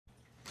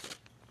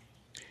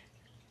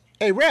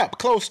A rep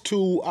close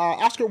to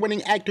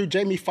Oscar-winning actor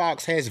Jamie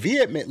Foxx has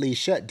vehemently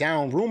shut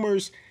down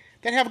rumors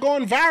that have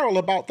gone viral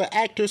about the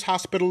actor's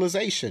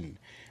hospitalization.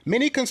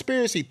 Many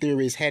conspiracy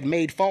theories had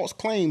made false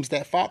claims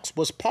that Foxx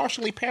was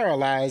partially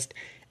paralyzed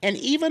and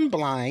even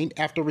blind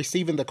after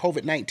receiving the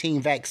COVID-19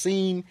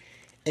 vaccine.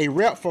 A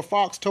rep for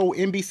Foxx told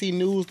NBC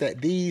News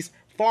that these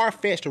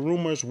far-fetched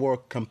rumors were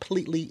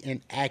completely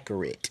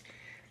inaccurate.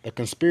 The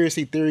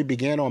conspiracy theory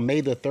began on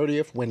May the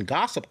 30th when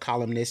gossip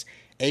columnist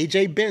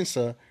A.J.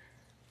 Benza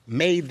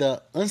made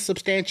the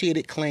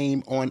unsubstantiated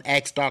claim on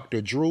Ask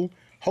Dr. Drew,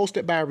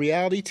 hosted by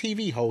reality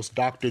TV host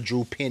Dr.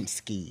 Drew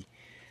Pinsky.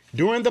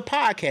 During the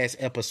podcast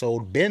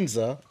episode,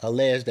 Benza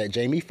alleged that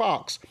Jamie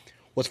Foxx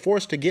was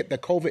forced to get the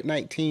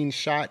COVID-19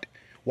 shot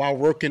while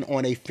working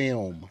on a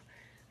film.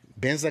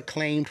 Benza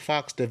claimed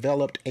Foxx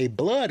developed a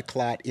blood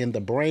clot in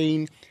the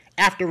brain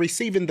after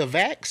receiving the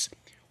vax,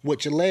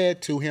 which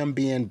led to him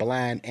being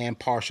blind and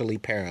partially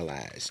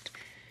paralyzed.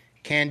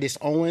 Candace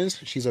Owens,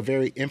 she's a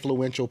very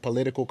influential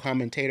political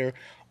commentator,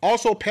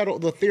 also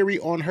peddled the theory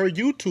on her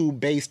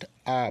YouTube-based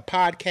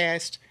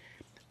podcast.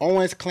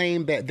 Owens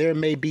claimed that there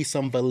may be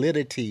some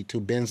validity to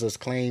Benza's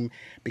claim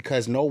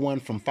because no one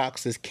from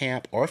Fox's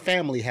camp or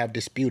family have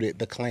disputed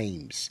the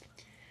claims.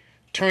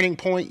 Turning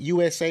Point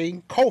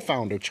USA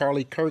co-founder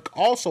Charlie Kirk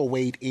also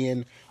weighed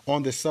in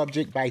on the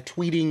subject by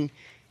tweeting,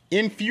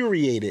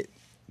 infuriated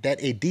that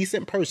a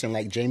decent person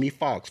like Jamie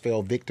Foxx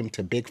fell victim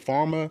to Big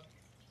Pharma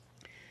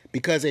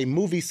because a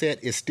movie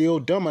set is still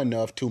dumb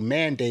enough to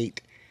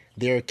mandate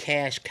their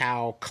cash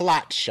cow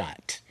clot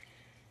shot.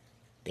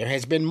 There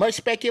has been much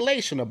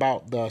speculation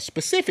about the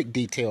specific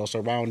details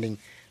surrounding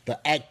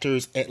the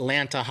actor's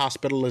Atlanta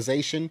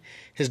hospitalization.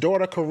 His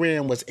daughter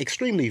Corinne was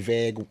extremely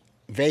vague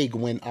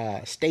when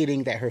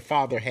stating that her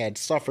father had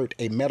suffered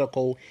a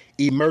medical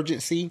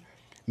emergency.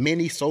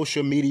 Many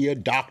social media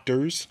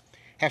doctors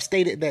have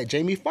stated that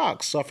Jamie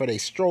Foxx suffered a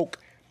stroke,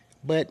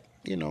 but,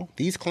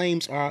 these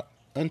claims are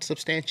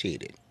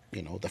unsubstantiated.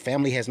 The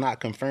family has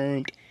not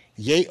confirmed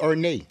yay or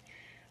nay.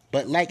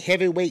 But like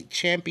ex-heavyweight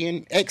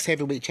champion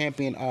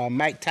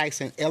Mike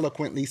Tyson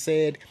eloquently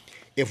said,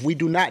 if we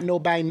do not know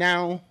by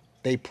now,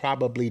 they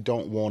probably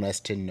don't want us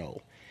to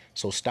know.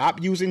 So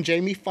stop using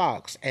Jamie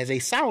Foxx as a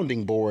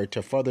sounding board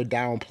to further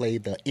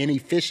downplay the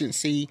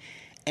inefficiency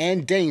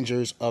and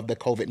dangers of the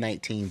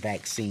COVID-19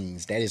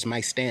 vaccines. That is my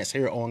stance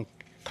here on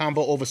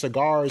Convo Over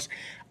Cigars.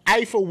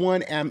 I, for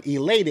one, am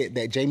elated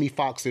that Jamie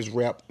Foxx's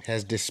rep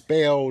has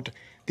dispelled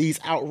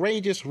these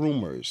outrageous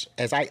rumors,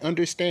 as I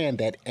understand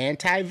that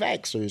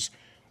anti-vaxxers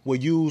will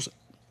use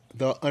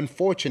the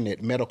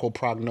unfortunate medical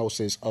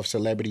prognosis of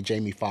celebrity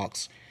Jamie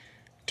Foxx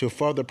to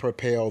further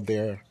propel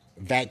their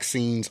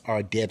vaccines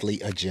are deadly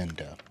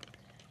agenda.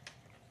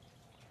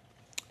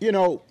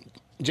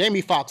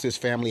 Jamie Foxx's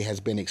family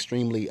has been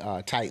extremely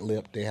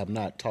tight-lipped. They have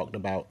not talked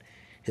about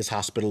his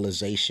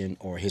hospitalization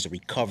or his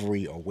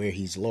recovery or where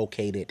he's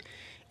located.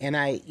 And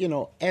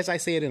as I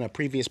said in a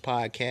previous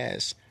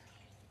podcast,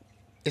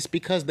 it's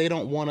because they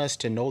don't want us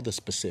to know the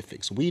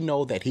specifics. We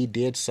know that he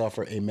did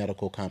suffer a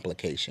medical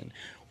complication.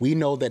 We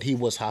know that he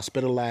was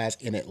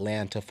hospitalized in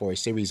Atlanta for a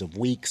series of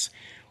weeks.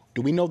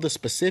 Do we know the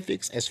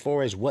specifics as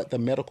far as what the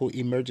medical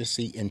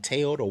emergency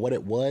entailed or what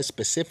it was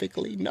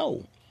specifically?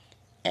 No,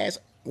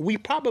 as we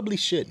probably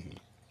shouldn't.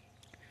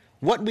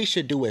 What we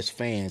should do as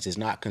fans is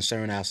not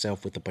concern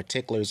ourselves with the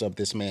particulars of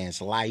this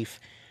man's life.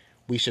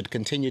 We should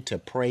continue to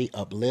pray,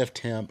 uplift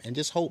him, and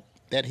just hope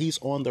that he's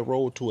on the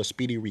road to a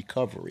speedy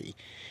recovery.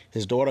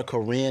 His daughter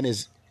Corinne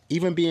is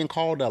even being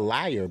called a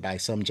liar by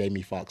some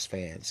Jamie Foxx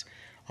fans.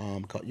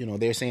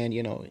 They're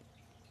saying,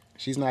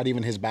 she's not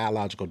even his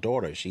biological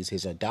daughter. She's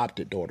his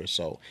adopted daughter.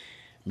 So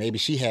maybe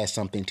she has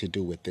something to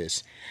do with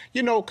this.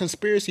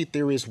 Conspiracy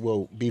theories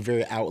will be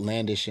very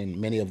outlandish in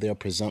many of their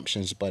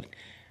presumptions, but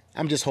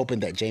I'm just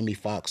hoping that Jamie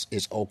Foxx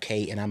is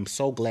okay. And I'm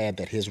so glad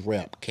that his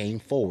rep came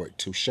forward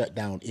to shut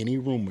down any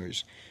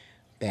rumors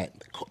that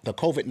the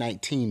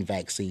COVID-19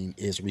 vaccine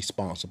is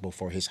responsible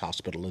for his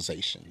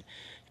hospitalization. You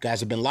guys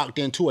have been locked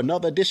into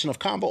another edition of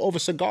Convo Over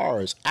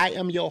Cigars. I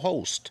am your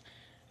host,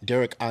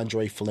 Derek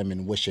Andre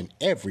Fleming, wishing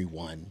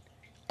everyone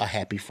a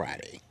happy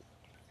Friday.